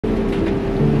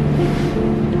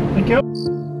you.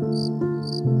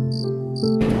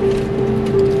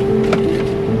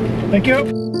 Thank you.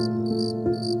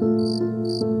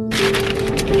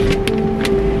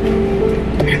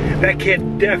 That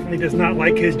kid definitely does not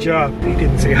like his job. He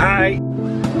didn't say hi.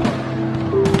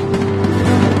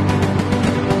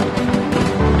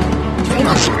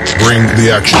 Bring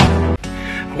the action.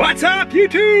 What's up,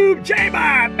 YouTube?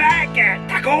 J-Mart back at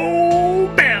Taco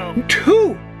Bell.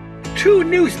 Two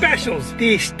new specials.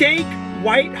 The steak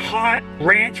white hot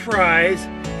ranch fries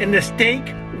and the steak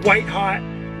white hot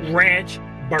ranch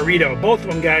burrito. Both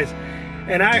of them, guys.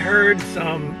 And I heard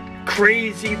some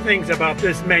crazy things about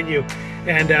this menu.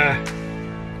 And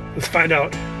let's find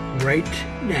out right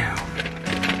now.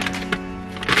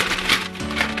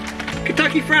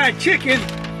 Kentucky Fried Chicken.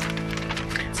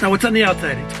 It's not what's on the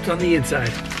outside, it's what's on the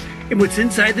inside. And what's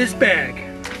inside this bag.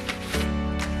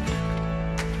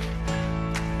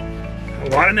 A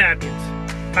lot of napkins,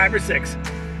 5 or 6.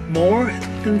 More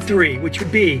than 3, which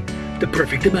would be the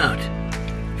perfect amount.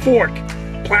 Fork,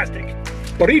 plastic.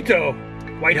 Burrito,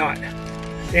 white hot.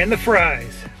 And the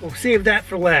fries. We'll save that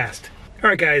for last. All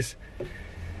right, guys.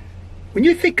 When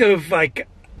you think of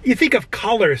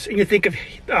colors and you think of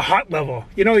a hot level,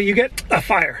 you know, you get a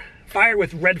fire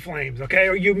with red flames, okay?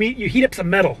 Or you heat up some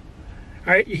metal.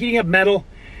 All right, you're heating up metal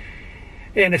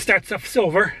and it starts off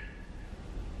silver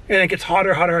and it gets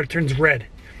hotter, it turns red.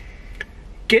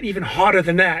 Get even hotter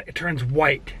than that, it turns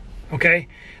white, okay?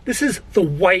 This is the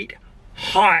white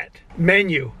hot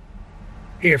menu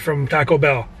here from Taco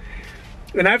Bell.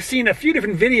 And I've seen a few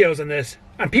different videos on this,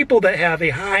 on people that have a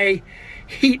high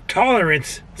heat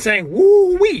tolerance saying,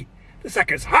 woo-wee, this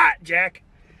sucker's hot, Jack.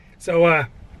 So,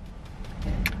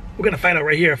 we're gonna find out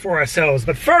right here for ourselves.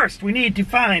 But first, we need to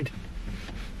find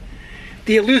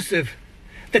the elusive,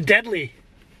 the deadly,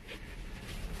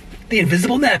 the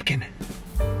invisible napkin.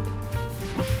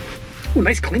 Ooh,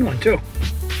 nice clean one too.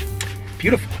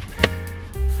 Beautiful.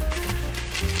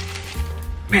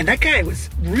 Man, that guy was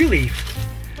really,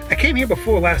 I came here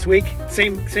before last week,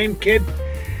 same kid.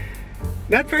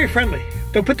 Not very friendly.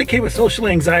 Don't put the kid with social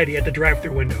anxiety at the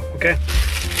drive-thru window, okay?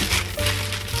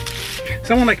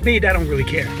 Someone like me, I don't really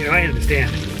care, you know, I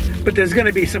understand. But there's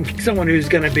gonna be someone who's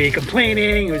gonna be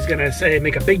complaining, who's gonna say,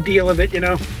 make a big deal of it, you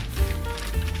know?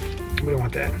 We don't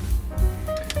want that.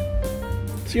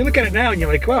 So you look at it now and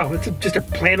you're like, wow, it's just a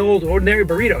plain old ordinary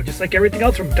burrito, just like everything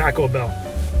else from Taco Bell.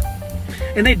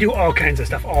 And they do all kinds of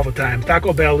stuff all the time.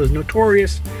 Taco Bell is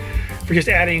notorious for just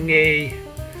adding a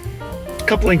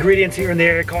couple ingredients here and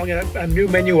there, calling it a new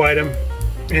menu item,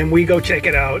 and we go check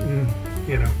it out, and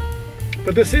you know.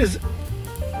 But this is,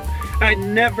 I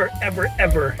never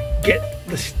ever get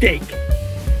the steak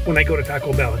when I go to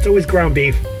Taco Bell. It's always ground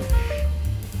beef,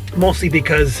 mostly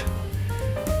because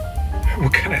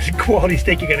what kind of quality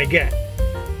steak you're gonna get.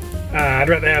 I'd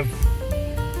rather have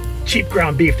cheap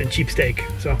ground beef than cheap steak.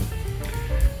 So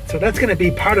that's gonna be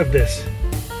part of this.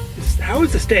 How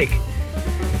is the steak?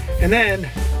 And then,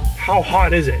 how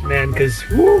hot is it, man? Because,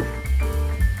 woo!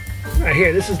 I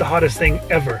hear this is the hottest thing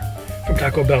ever from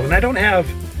Taco Bell. And I don't have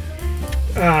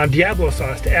Diablo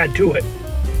sauce to add to it.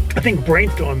 I think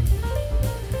Brainstorm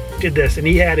did this and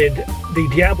he added the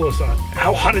Diablo sauce.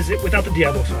 How hot is it without the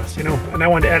Diablo sauce, you know? And I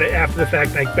wanted to add it after the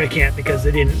fact. I can't because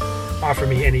they didn't offer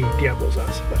me any Diablo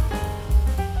sauce. But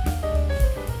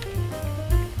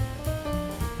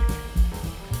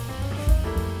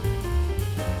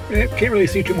can't really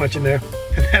see too much in there.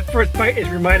 And that first bite is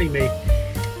reminding me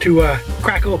to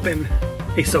crack open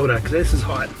a soda, because this is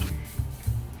hot.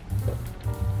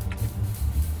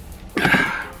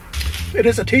 It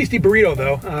is a tasty burrito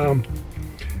though.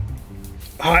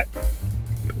 Hot.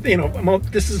 You know,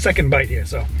 this is the second bite here,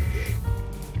 so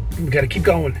we gotta keep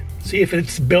going. See if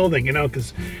it's building, you know,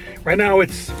 because right now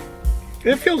it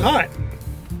feels hot.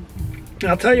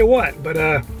 I'll tell you what,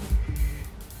 but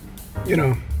you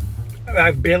know,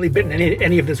 I've barely bitten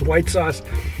any of this white sauce.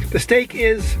 The steak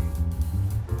is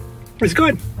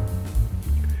good.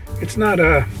 It's not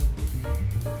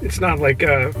like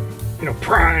you know,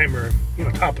 prime or, you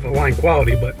know, top of the line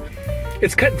quality, but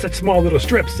it's cut in such small little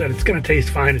strips that it's gonna taste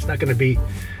fine. It's not gonna be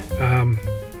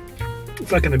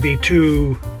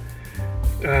too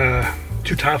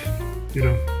tough, you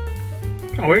know.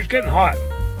 Oh, it's getting hot.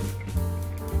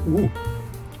 Ooh.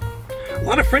 A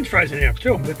lot of French fries in here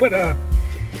too. They put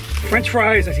French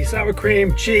fries, I see sour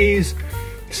cream, cheese,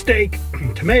 steak,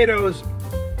 tomatoes.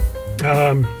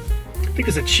 I think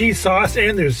there's a cheese sauce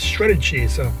and there's shredded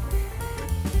cheese, so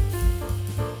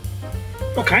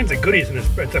all kinds of goodies in this.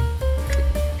 It's a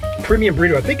premium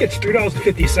burrito. I think it's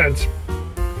 $3.50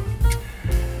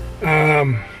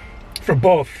 for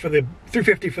both, for the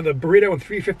 $3.50 for the burrito and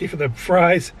 $3.50 for the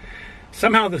fries.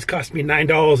 Somehow this cost me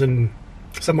 $9 and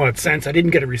some odd cents. I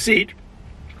didn't get a receipt,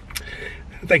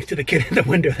 thanks to the kid in the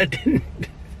window that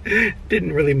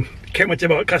didn't really care much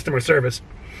about customer service.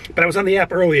 But I was on the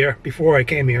app earlier before I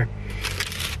came here,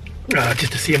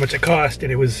 just to see how much it cost,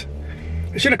 and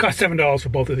it should have cost $7 for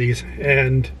both of these.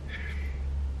 And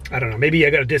I don't know, maybe I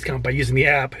got a discount by using the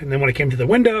app, and then when I came to the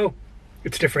window,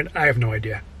 it's different. I have no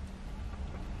idea.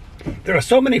 There are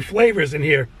so many flavors in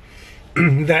here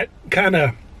that kind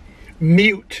of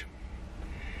mute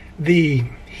the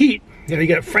heat. You know, you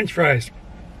got French fries,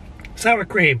 sour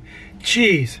cream,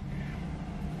 cheese.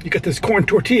 You got this corn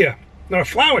tortilla, no,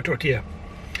 flour tortilla.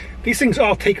 These things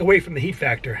all take away from the heat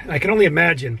factor. I can only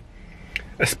imagine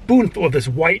a spoonful of this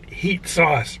white heat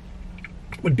sauce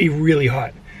would be really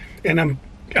hot. And I'm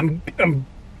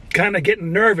kind of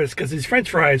getting nervous because these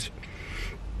French fries,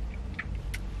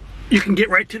 you can get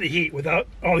right to the heat without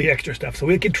all the extra stuff. So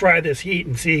we could try this heat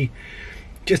and see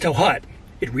just how hot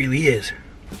it really is.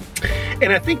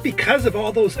 And I think because of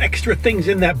all those extra things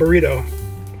in that burrito,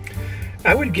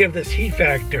 I would give this heat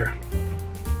factor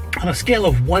on a scale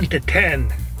of 1 to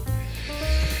 10.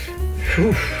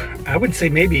 I would say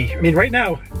maybe, I mean, right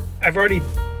now, I've already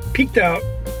peaked out.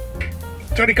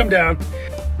 It's already come down.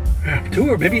 2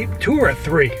 or maybe 2 or a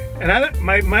 3. And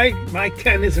my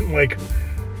 10 isn't like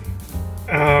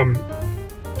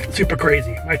super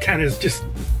crazy. My 10 is just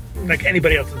like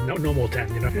anybody else's normal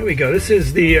 10, you know. Here we go. This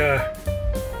is the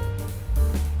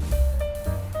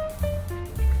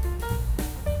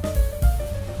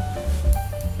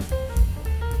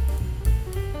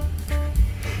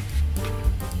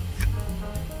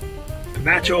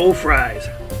Nacho Fries.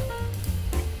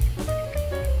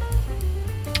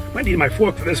 Might need my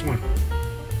fork for this one.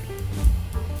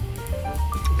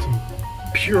 Some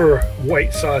pure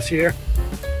white sauce here.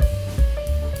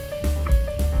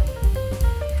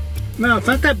 No, it's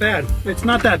not that bad. It's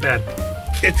not that bad.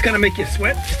 It's gonna make you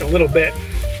sweat just a little bit,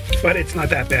 but it's not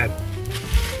that bad.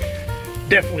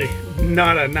 Definitely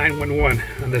not a 911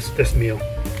 on this meal.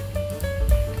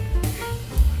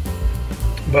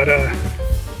 But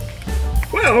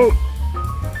whoa!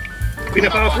 Clean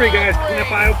up aisle 3, guys. Clean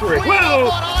up aisle 3. Whoa!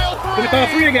 Clean up aisle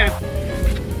 3 again.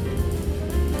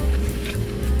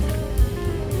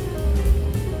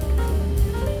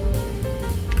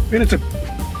 I mean, it's a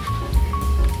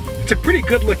pretty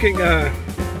good looking,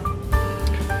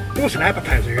 almost an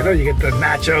appetizer, you know? You get the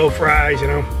Nacho Fries, you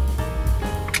know?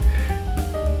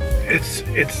 It's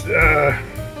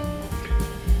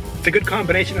a good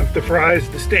combination of the fries,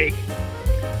 the steak,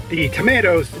 the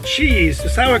tomatoes, the cheese, the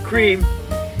sour cream,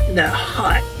 and the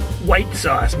hot white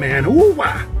sauce, man.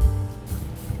 Ooh-wah!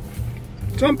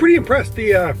 So I'm pretty impressed.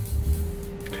 The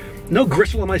no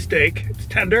gristle on my steak. It's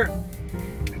tender.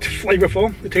 It's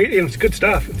flavorful. It's good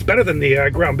stuff. It's better than the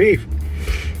ground beef.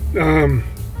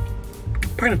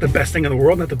 Probably not the best thing in the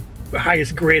world, not the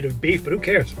highest grade of beef, but who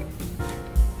cares?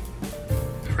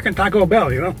 Freaking Taco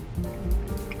Bell, you know?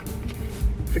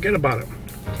 Forget about it.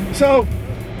 So,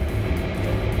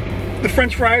 the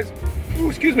French fries, ooh,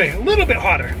 excuse me, a little bit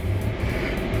hotter.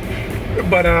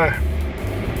 But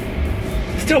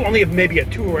still only maybe a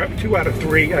 2 out of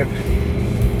 3.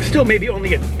 Still maybe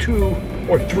only a 2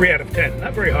 or 3 out of 10.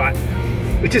 Not very hot.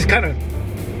 It just kind of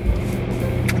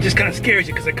scares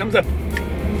you because it comes up.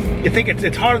 You think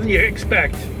it's hotter than you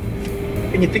expect,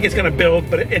 and you think it's gonna build,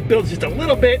 but it builds just a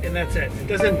little bit, and that's it. It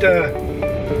doesn't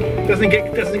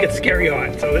get scary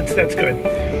hot, so that's good.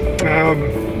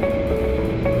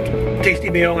 Tasty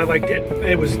meal. I liked it.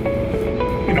 It was,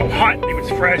 you know, hot. It was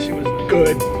fresh. It was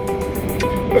good.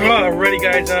 Alrighty,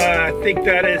 guys. I think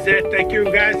that is it. Thank you,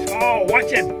 guys, for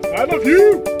watching. I love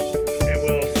you, and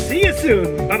we'll see you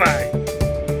soon. Bye bye.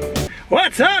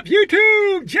 What's up,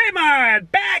 YouTube?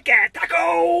 J-Mart back at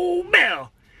Taco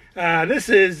Bell. This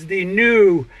is the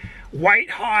new white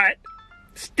hot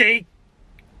steak.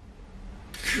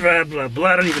 Blah blah blah.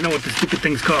 I don't even know what the stupid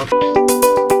thing's called.